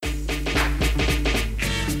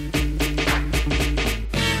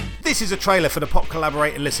This is a trailer for the Pop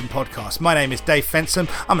Collaborate and Listen podcast. My name is Dave Fensom.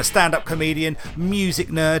 I'm a stand-up comedian, music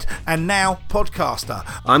nerd, and now podcaster.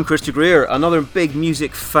 I'm Chris de Greer, another big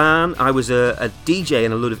music fan. I was a DJ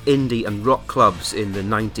in a load of indie and rock clubs in the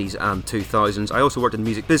 90s and 2000s. I also worked in the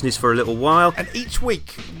music business for a little while. And each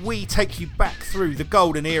week, we take you back through the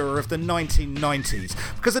golden era of the 1990s.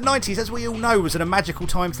 Because the 90s, as we all know, was a magical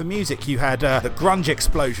time for music. You had the grunge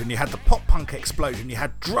explosion, you had the pop-punk explosion, you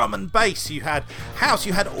had drum and bass, you had house,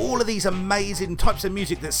 you had all of these amazing types of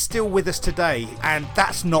music that's still with us today, and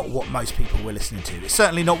that's not what most people were listening to. It's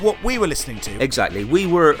certainly not what we were listening to. Exactly. We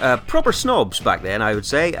were proper snobs back then, I would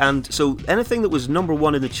say, and so anything that was number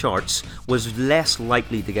one in the charts was less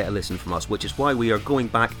likely to get a listen from us, which is why we are going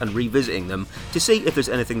back and revisiting them to see if there's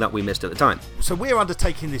anything that we missed at the time. So we're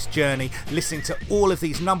undertaking this journey, listening to all of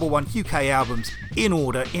these number one UK albums in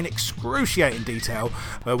order, in excruciating detail,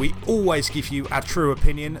 where we always give you our true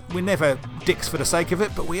opinion. We're never dicks for the sake of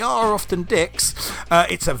it, but we are often dicks.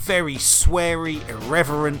 It's a very sweary,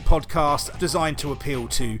 irreverent podcast designed to appeal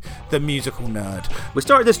to the musical nerd. We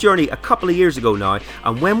started this journey a couple of years ago now,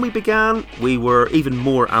 and when we began, we were even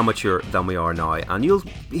more amateur than we are now. And you'll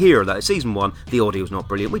hear that at season 1, the audio's not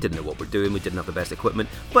brilliant. We didn't know what we're doing. We didn't have the best equipment,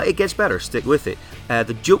 but it gets better. Stick with it.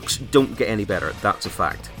 The jokes don't get any better. That's a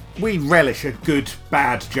fact. We relish a good,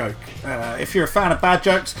 bad joke. If you're a fan of bad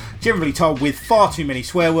jokes, generally told with far too many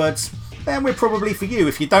swear words, then we're probably for you.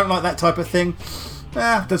 If you don't like that type of thing,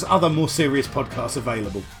 there's other more serious podcasts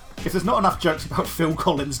available. If there's not enough jokes about Phil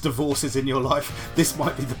Collins' divorces in your life, this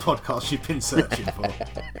might be the podcast you've been searching for.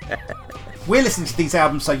 We're listening to these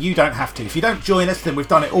albums so you don't have to. If you don't join us, then we've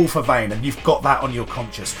done it all for vain, and you've got that on your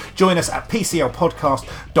conscience. Join us at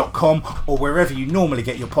pclpodcast.com or wherever you normally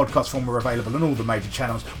get your podcasts from. We're available on all the major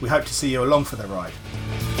channels. We hope to see you along for the ride.